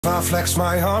If I flex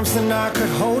my arms, then I could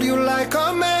hold you like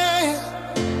a man.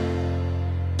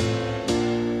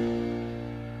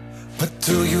 But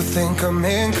do you think a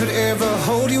man could ever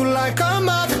hold you like a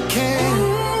mother can?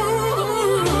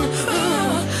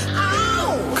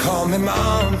 Call me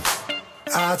mom,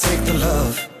 I'll take the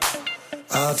love.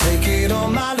 I'll take it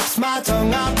on my lips, my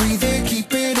tongue, I'll breathe it,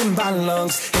 keep it in my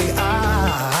lungs. Hey,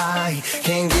 I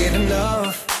can't get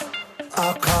enough.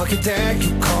 I'll call you dad,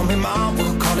 you call me mom,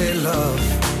 we'll call it love.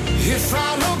 If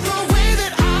I look the way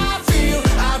that I feel,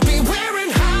 I'd be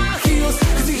wearing high heels,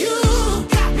 'cause you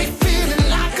got me feeling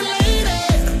like a lady.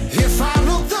 If I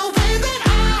look the way that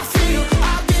I feel,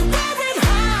 I'd be wearing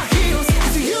high heels,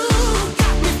 'cause you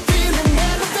got me feeling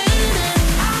elevated.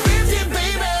 I'm with you,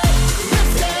 baby,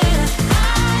 lifted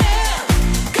higher.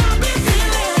 Got me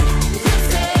feeling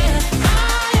lifted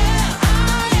higher,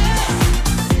 higher.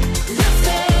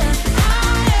 Lifted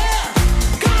higher.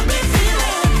 Got me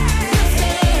feeling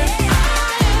lifted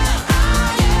higher,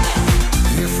 higher.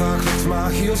 If I clicked my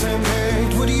heels and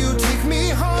begged, would you take me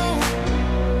home?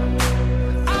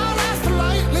 I'll ask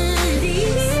politely.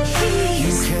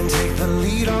 You can take the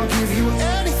lead, I'll give you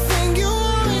anything you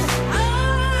want.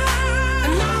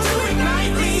 And I'll do it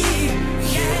nightly.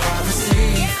 Yeah, obviously,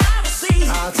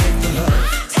 I'll take the love.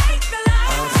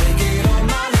 I'll take it on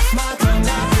my lips, my tongue,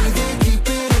 I'll breathe it, keep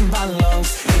it in my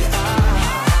lungs. Hey, I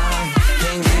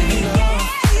can't get enough.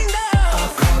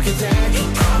 I'll call you dad, you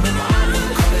call me mom,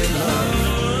 we'll call it love.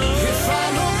 If I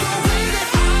look the way that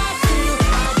I feel,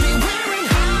 I'll be wearing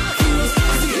high heels,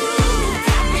 'cause you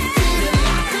got me feeling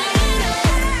like a lady.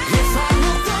 If I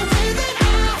look the way that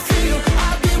I feel,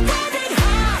 I'll be wearing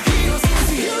high heels,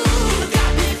 'cause you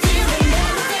got me feeling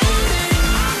elevated.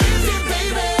 I'm with you,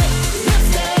 baby,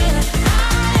 lifted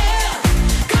higher.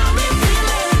 Got me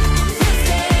feeling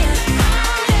lifted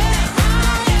higher,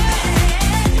 higher.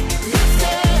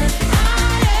 Lifted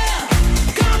higher.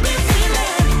 Got me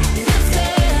feeling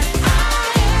lifted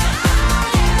higher,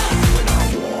 higher. When I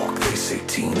walk, they say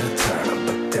Tina Turner,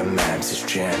 but them abs is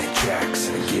Janet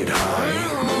Jackson. Get high,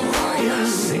 Mariah,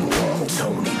 sing Walt,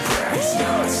 Tony Braxton,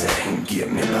 Beyonce, get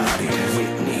me body,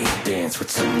 Whitney, dance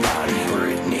with somebody,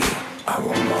 Britney, I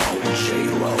want more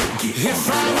J-Lo. If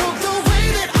I look the